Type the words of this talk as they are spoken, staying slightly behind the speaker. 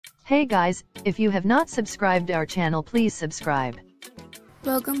Hey guys, if you have not subscribed our channel, please subscribe.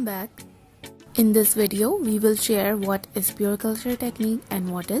 Welcome back. In this video, we will share what is pure culture technique and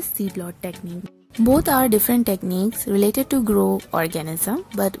what is seed lot technique. Both are different techniques related to grow organism,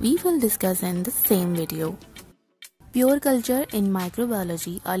 but we will discuss in the same video. Pure culture in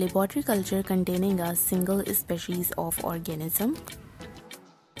microbiology, a laboratory culture containing a single species of organism.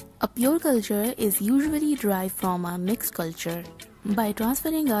 A pure culture is usually derived from a mixed culture. By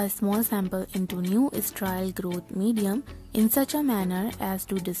transferring a small sample into new sterile growth medium in such a manner as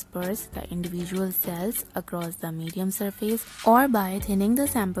to disperse the individual cells across the medium surface, or by thinning the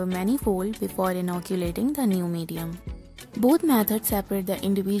sample manifold before inoculating the new medium. Both methods separate the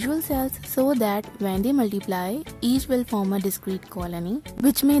individual cells so that when they multiply, each will form a discrete colony,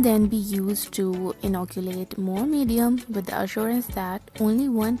 which may then be used to inoculate more medium with the assurance that only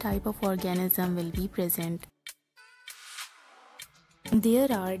one type of organism will be present.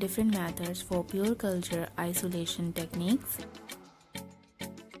 There are different methods for pure culture isolation techniques.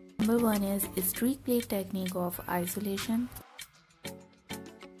 Number 1 is streak plate technique of isolation.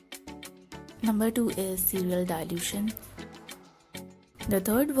 Number 2 is serial dilution. The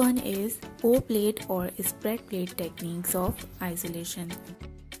third one is pour plate or spread plate techniques of isolation.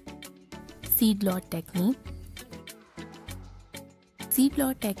 Seed lot technique. Seed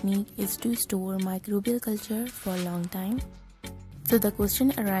lot technique is to store microbial culture for a long time. So the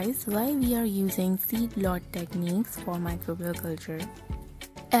question arises why we are using seed lot techniques for microbial culture.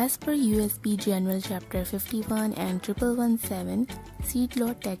 As per USP General Chapter 51 and 1117, seed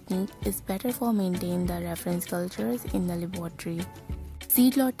lot technique is better for maintaining the reference cultures in the laboratory.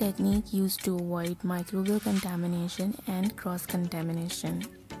 Seed lot technique used to avoid microbial contamination and cross-contamination.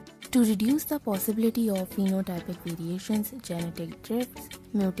 To reduce the possibility of phenotypic variations, genetic drifts,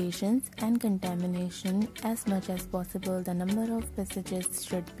 mutations, and contamination as much as possible, the number of passages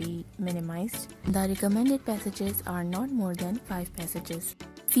should be minimized. The recommended passages are not more than 5 passages.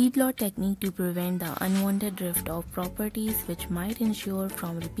 Seed lot technique to prevent the unwanted drift of properties which might ensure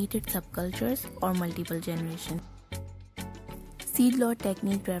from repeated subcultures or multiple generations. Seed lot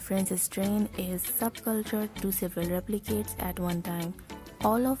technique reference strain is subcultured to several replicates at one time,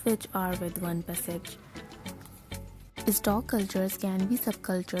 all of which are with one passage. Stock cultures can be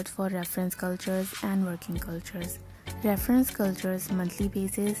subcultured for reference cultures and working cultures. Reference cultures monthly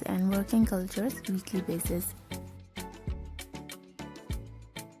basis and working cultures weekly basis.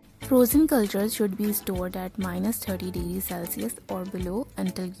 Frozen cultures should be stored at -30 degrees Celsius or below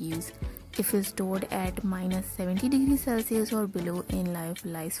until use. If stored at -70 degrees Celsius or below in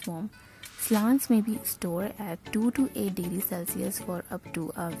live form. Slants may be stored at 2 to 8 degrees Celsius for up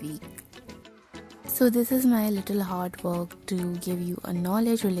to a week. So this is my little hard work to give you a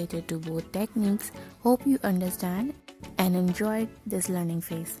knowledge related to both techniques. Hope you understand and enjoyed this learning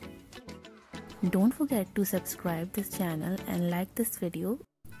phase. Don't forget to subscribe this channel and like this video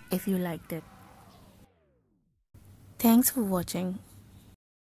if you liked it. Thanks for watching.